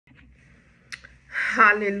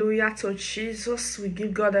Hallelujah to Jesus. We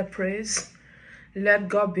give God a praise. Let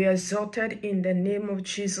God be exalted in the name of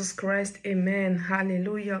Jesus Christ. Amen.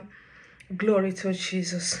 Hallelujah. Glory to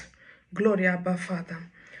Jesus. Glory Abba Father.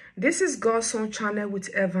 This is God's own channel with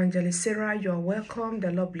Evangelist Sarah. You are welcome.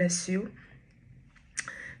 The Lord bless you.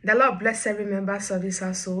 The Lord bless every member of this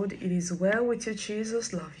household. It is well with you.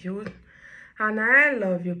 Jesus love you. And I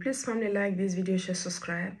love you. Please family, like this video, share,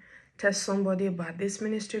 subscribe. Tell somebody about this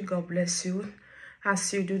ministry. God bless you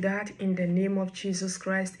as you do that in the name of Jesus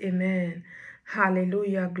Christ. Amen.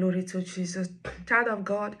 Hallelujah. Glory to Jesus. Child of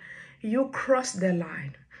God, you cross the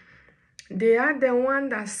line. They are the one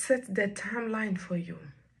that set the timeline for you.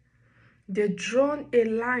 They drawn a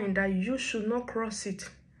line that you should not cross it.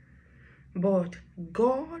 But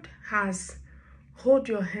God has hold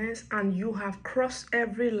your hands and you have crossed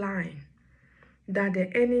every line that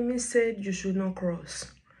the enemy said you should not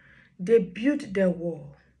cross. They built the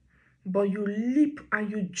wall, but you leap and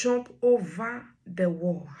you jump over the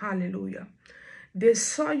wall. Hallelujah. They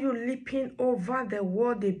saw you leaping over the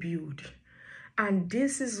wall they built. And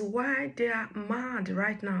this is why they are mad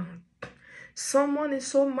right now. Someone is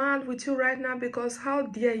so mad with you right now because how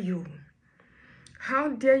dare you? How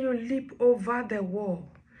dare you leap over the wall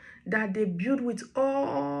that they built with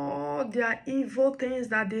all their evil things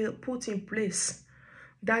that they put in place,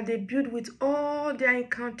 that they built with all their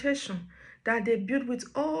incantation, that they built with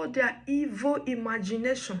all their evil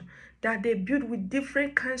imagination, that they built with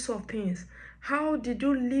different kinds of things. How did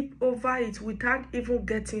you leap over it without even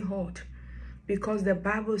getting hurt? Because the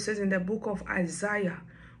Bible says in the book of Isaiah,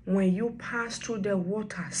 when you pass through the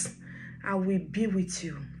waters, I will be with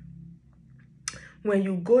you. When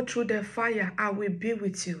you go through the fire, I will be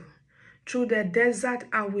with you. Through the desert,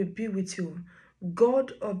 I will be with you.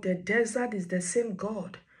 God of the desert is the same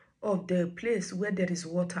God of the place where there is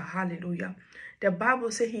water. Hallelujah. The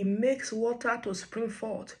Bible says he makes water to spring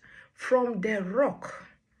forth from the rock.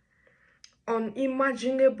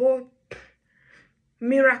 Unimaginable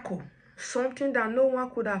miracle. Something that no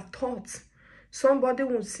one could have thought. Somebody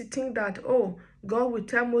would think that, oh, God will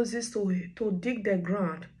tell Moses to dig the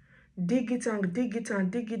ground. Dig it and dig it and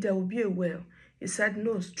dig it, there will be a well. He said,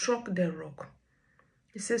 no, struck the rock.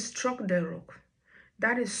 He says, struck the rock.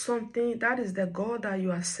 That is something, that is the God that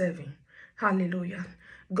you are serving. Hallelujah.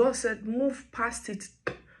 God said, move past it,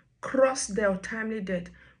 cross the untimely death,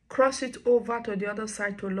 cross it over to the other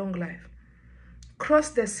side to long life.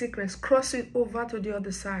 Cross the sickness, cross it over to the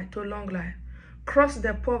other side to long life. Cross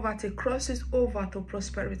the poverty, cross it over to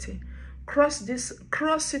prosperity. Cross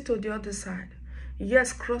it to the other side.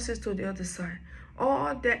 Yes, cross it to the other side.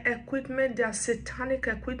 All the equipment, their satanic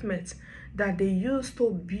equipment that they used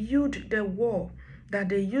to build the wall, that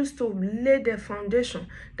they used to lay the foundation,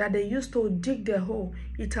 that they used to dig the hole,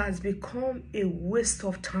 it has become a waste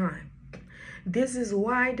of time. This is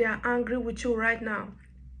why they are angry with you right now,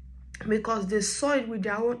 because they saw it with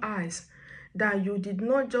their own eyes, that you did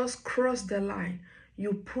not just cross the line,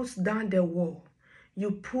 you put down the wall.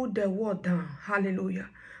 You put the wall down. Hallelujah.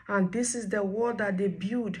 And this is the wall that they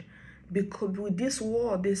build, because with this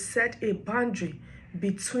wall, they set a boundary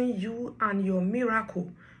between you and your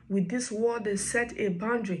miracle. With this wall, they set a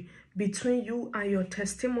boundary between you and your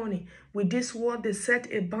testimony. With this wall, they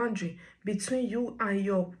set a boundary between you and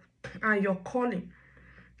your calling.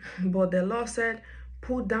 But the Lord said,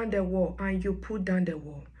 put down the wall, and you put down the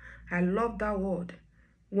wall. I love that word.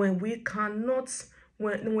 When we cannot,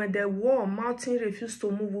 when the wall, mountain refuse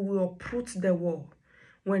to move, we will uproot the wall.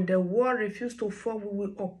 When the wall refuse to fall, we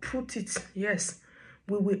will uproot it. Yes,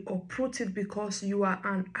 we will uproot it, because you are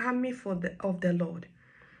an army of the Lord.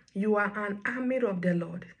 You are an army of the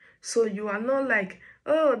Lord. So you are not like,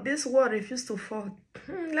 oh, this wall refuse to fall.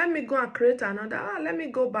 Let me go and create another. Let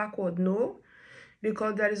me go backward. No.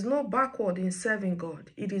 Because there is no backward in serving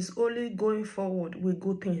God. It is only going forward with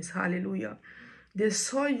good things. Hallelujah. They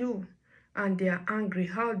saw you and they are angry.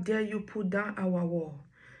 How dare you put down our wall?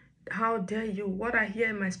 How dare you? What I hear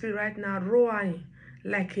in my spirit right now, roaring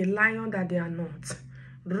like a lion that they are not.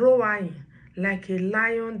 Roaring like a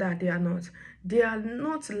lion that they are not. They are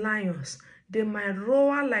not lions. They might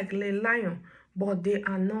roar like a lion, but they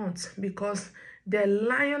are not. Because the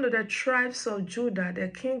Lion of the tribes of Judah, the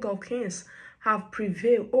King of Kings, have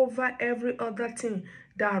prevailed over every other thing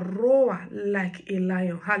that roar like a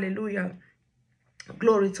lion. Hallelujah.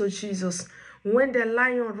 Glory to Jesus. When the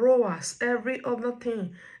lion roars, every other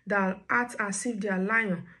thing that acts as if they are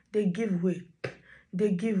lion, they give way.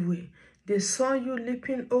 They give way. They saw you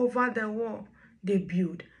leaping over the wall they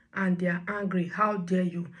built, and they are angry. How dare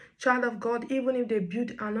you? Child of God, even if they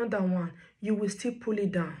build another one, you will still pull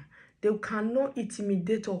it down. They cannot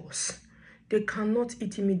intimidate us. They cannot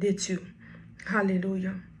intimidate you.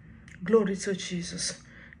 Hallelujah. Glory to Jesus.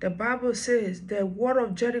 The Bible says the wall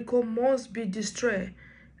of Jericho must be destroyed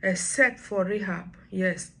except for Rahab.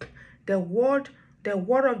 Yes, the wall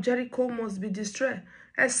of Jericho must be destroyed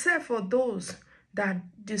except for those that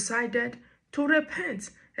decided to repent,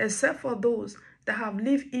 except for those that have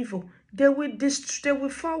lived evil. They will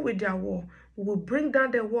fall with their wall. We will bring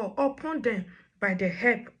down the wall upon them by the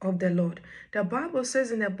help of the Lord. The Bible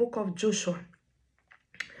says in the book of Joshua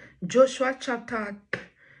chapter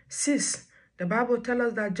 6, the Bible tells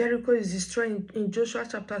us that Jericho is destroyed in Joshua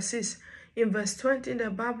chapter 6. In verse 20, the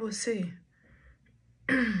Bible says,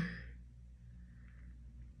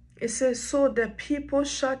 it says, so the people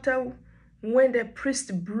shouted when the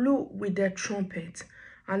priest blew with the trumpet.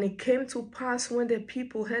 And it came to pass when the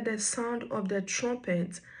people heard the sound of the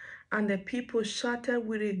trumpet, and the people shouted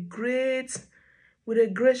with a great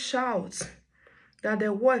shout, that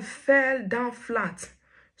the wall fell down flat,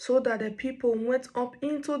 so that the people went up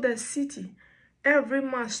into the city, every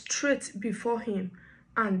man straight before him,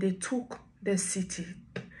 and they took the city.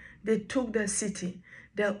 They took the city.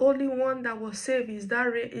 The only one that was saved is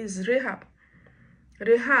Rahab.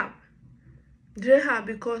 Rahab,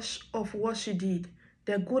 because of what she did,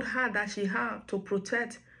 the good heart that she had to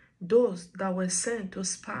protect those that were sent to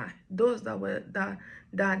spy, those that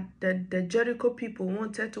the Jericho people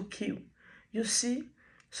wanted to kill. You see?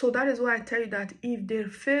 So that is why I tell you that if they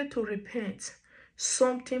fail to repent,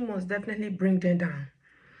 something must definitely bring them down.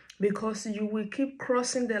 Because you will keep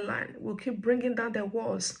crossing the line, will keep bringing down the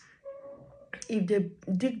walls. If they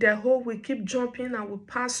dig the hole, we keep jumping and we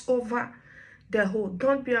pass over the hole.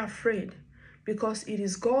 Don't be afraid, because it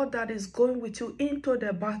is God that is going with you into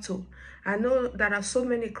the battle. I know there are so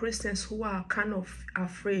many Christians who are kind of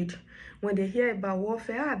afraid when they hear about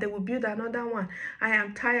warfare. They will build another one. I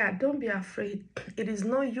am tired. Don't be afraid. It is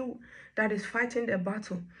not you that is fighting the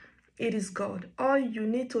battle. It is God. All you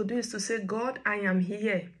need to do is to say, God, I am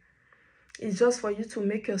here. It's just for you to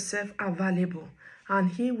make yourself available, and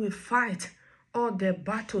He will fight all the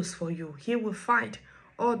battles for you. He will fight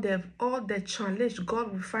all the challenge.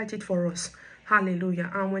 God will fight it for us. Hallelujah.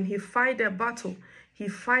 And when He fight the battle, He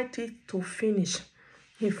fight it to finish.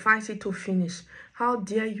 He fights it to finish. How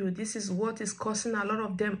dare you? This is what is causing a lot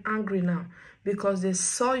of them angry now, because they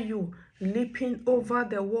saw you leaping over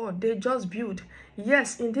the wall they just built.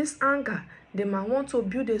 Yes, in this anger, they might want to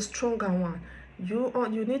build a stronger one.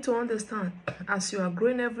 You need to understand, as you are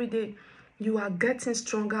growing every day, you are getting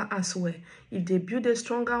stronger as well. If they build a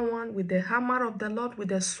stronger one with the hammer of the Lord, with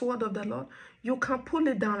the sword of the Lord, you can pull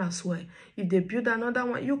it down as well. If they build another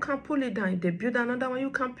one, you can pull it down. If they build another one, you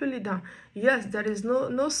can pull it down. Yes, there is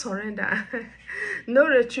no surrender. No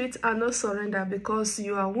retreat and no surrender, because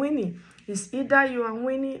you are winning. It's either you are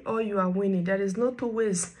winning or you are winning. There is no two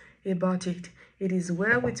ways about it. It is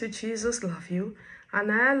well with you. Jesus love you,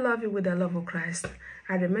 and I love you with the love of Christ.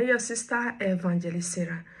 I remain your sister, Evangelist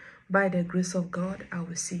Sarah. By the grace of God, I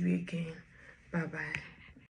will see you again. Bye-bye.